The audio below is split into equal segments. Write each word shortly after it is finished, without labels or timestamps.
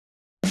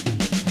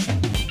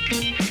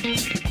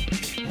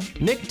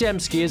Nic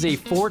Demski is a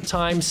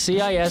 4-time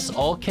CIS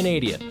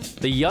All-Canadian,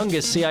 the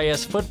youngest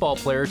CIS football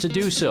player to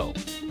do so.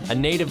 A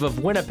native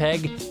of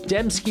Winnipeg,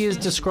 Demski is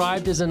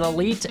described as an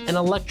elite and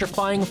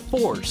electrifying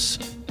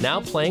force,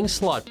 now playing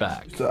slot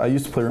back. I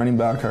used to play running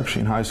back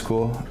actually in high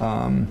school.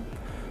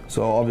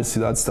 So obviously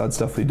that's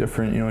definitely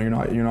different. You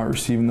know, you're not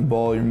receiving the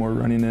ball, you're more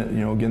running it, you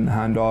know, getting the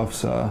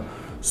handoffs.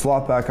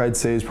 Slot back, I'd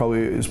say, is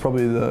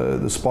probably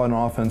the spot in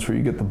offense where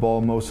you get the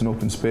ball most in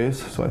open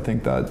space. So I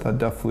think that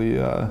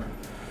definitely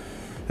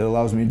it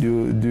allows me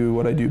to do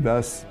what I do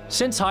best.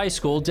 Since high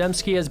school,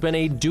 Demski has been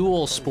a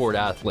dual sport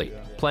athlete,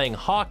 playing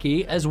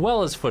hockey as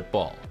well as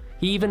football.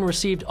 He even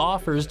received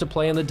offers to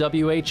play in the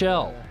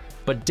WHL.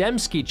 But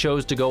Demski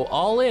chose to go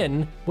all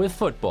in with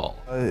football.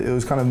 It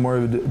was kind of more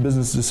of a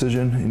business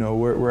decision, you know,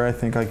 where I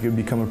think I could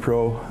become a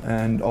pro,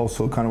 and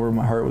also kind of where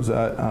my heart was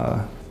at.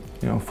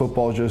 You know,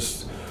 football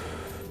it's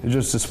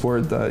just a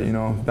sport that, you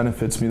know,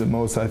 benefits me the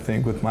most, I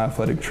think, with my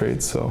athletic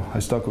traits. So I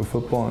stuck with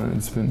football, and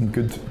it's been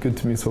good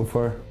to me so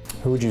far.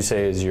 Who would you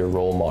say is your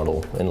role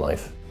model in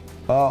life?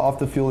 Off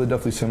the field, I'd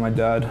definitely say my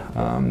dad.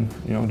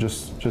 You know,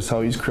 just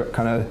how he's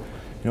kind of,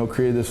 you know,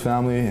 created this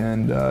family,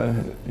 and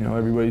you know,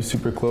 everybody's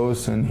super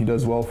close, and he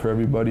does well for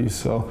everybody.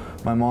 So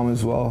my mom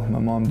as well. My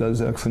mom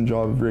does an excellent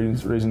job of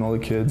raising all the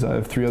kids. I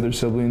have 3 other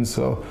siblings,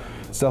 so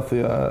it's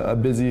definitely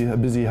a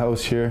busy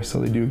house here. So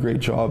they do a great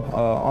job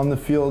on the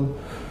field.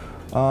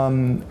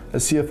 A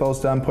CFL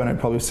standpoint, I'd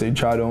probably say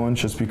Chad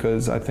Owens, just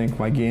because I think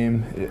my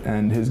game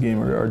and his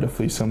game are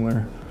definitely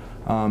similar.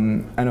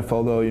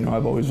 NFL though, you know,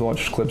 I've always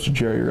watched clips of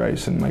Jerry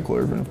Rice and Michael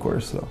Irvin, of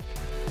course, though.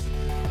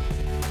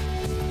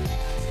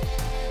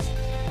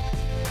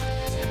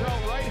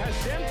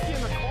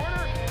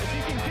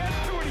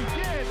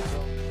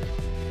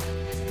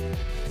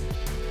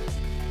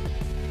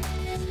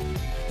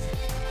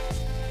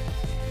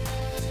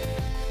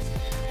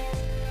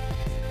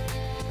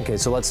 Okay,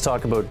 so let's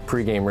talk about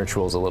pregame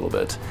rituals a little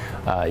bit.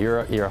 You're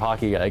a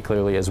hockey guy,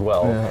 clearly, as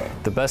well. Yeah.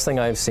 The best thing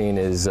I've seen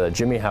is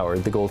Jimmy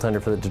Howard, the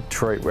goaltender for the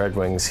Detroit Red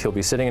Wings. He'll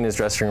be sitting in his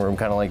dressing room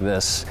kind of like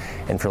this,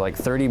 and for like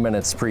 30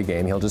 minutes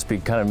pregame, he'll just be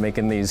kind of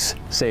making these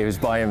saves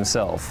by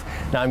himself.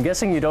 Now, I'm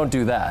guessing you don't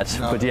do that,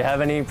 but do you have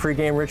any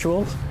pregame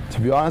rituals?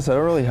 To be honest, I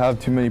don't really have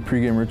too many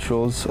pregame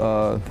rituals.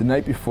 The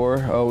night before,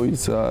 I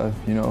always, you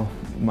know,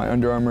 my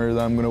Under Armour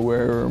that I'm going to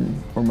wear,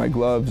 or my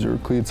gloves or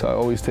cleats, I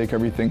always take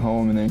everything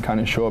home and then kind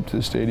of show up to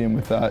the stadium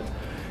with that.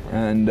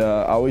 And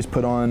I always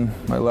put on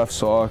my left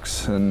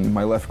socks and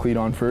my left cleat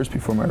on first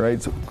before my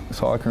right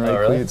sock and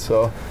right cleat.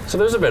 So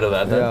there's a bit of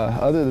that then. Yeah,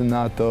 other than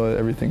that though,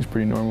 everything's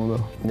pretty normal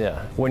though.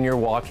 Yeah. When you're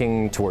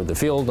walking toward the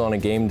field on a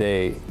game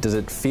day, does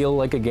it feel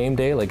like a game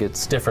day? Like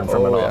it's different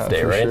from an off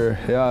day, right? Sure.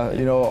 Yeah,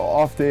 you know,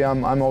 off day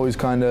I'm always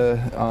kind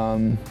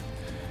of,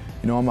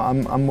 you know,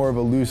 I'm more of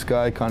a loose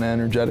guy, kind of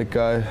energetic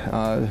guy,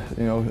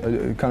 you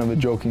know, kind of a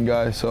joking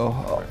guy,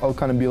 so I'll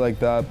kind of be like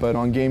that. But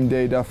on game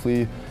day,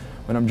 definitely,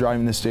 when I'm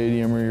driving the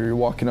stadium or you're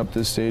walking up to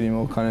the stadium,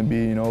 it'll kind of be,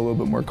 you know, a little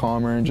bit more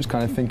calmer and just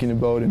kind of thinking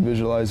about and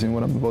visualizing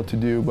what I'm about to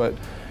do. But,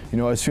 you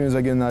know, as soon as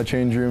I get in that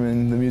change room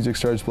and the music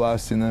starts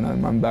blasting, then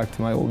I'm back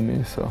to my old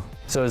me, so.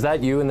 So is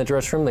that you in the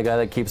dressing room, the guy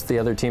that keeps the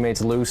other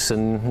teammates loose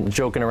and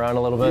joking around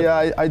a little bit?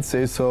 Yeah, I'd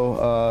say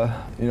so.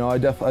 You know, I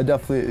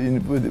definitely,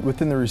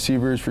 within the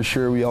receivers for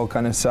sure, we all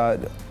kind of sat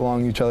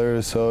along each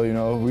other. So, you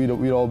know,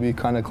 we'd all be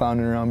kind of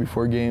clowning around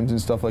before games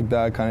and stuff like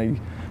that, kind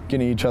of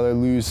getting each other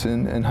loose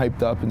and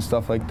hyped up and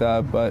stuff like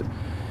that. But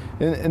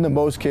in the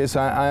most case,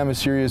 I am a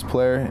serious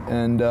player,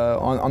 and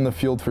on the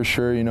field for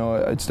sure, you know,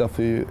 it's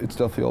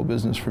definitely all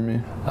business for me.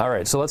 All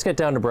right, so let's get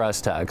down to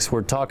brass tacks.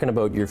 We're talking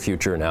about your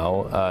future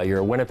now. You're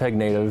a Winnipeg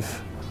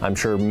native. I'm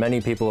sure many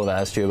people have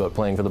asked you about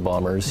playing for the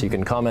Bombers. You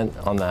can comment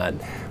on that.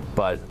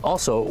 But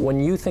also, when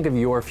you think of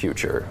your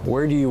future,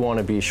 where do you want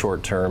to be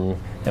short term,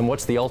 and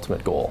what's the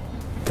ultimate goal?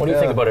 What do you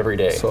think about every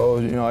day? So,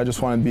 you know, I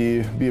just want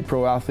to be a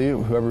pro athlete,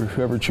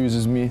 whoever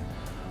chooses me.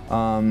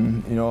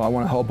 You know, I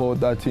want to help out with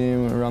that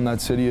team around that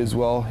city as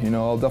well. You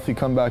know, I'll definitely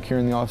come back here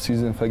in the off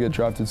season if I get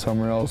drafted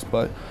somewhere else.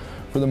 But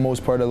for the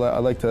most part, I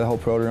like to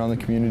help out around the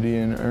community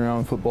and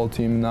around the football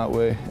team in that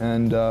way.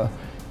 And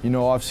you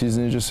know, off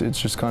season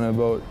it's just kind of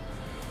about,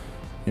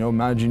 you know,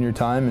 managing your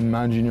time and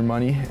managing your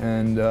money,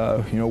 and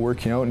you know,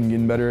 working out and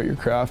getting better at your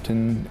craft,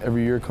 and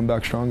every year come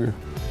back stronger.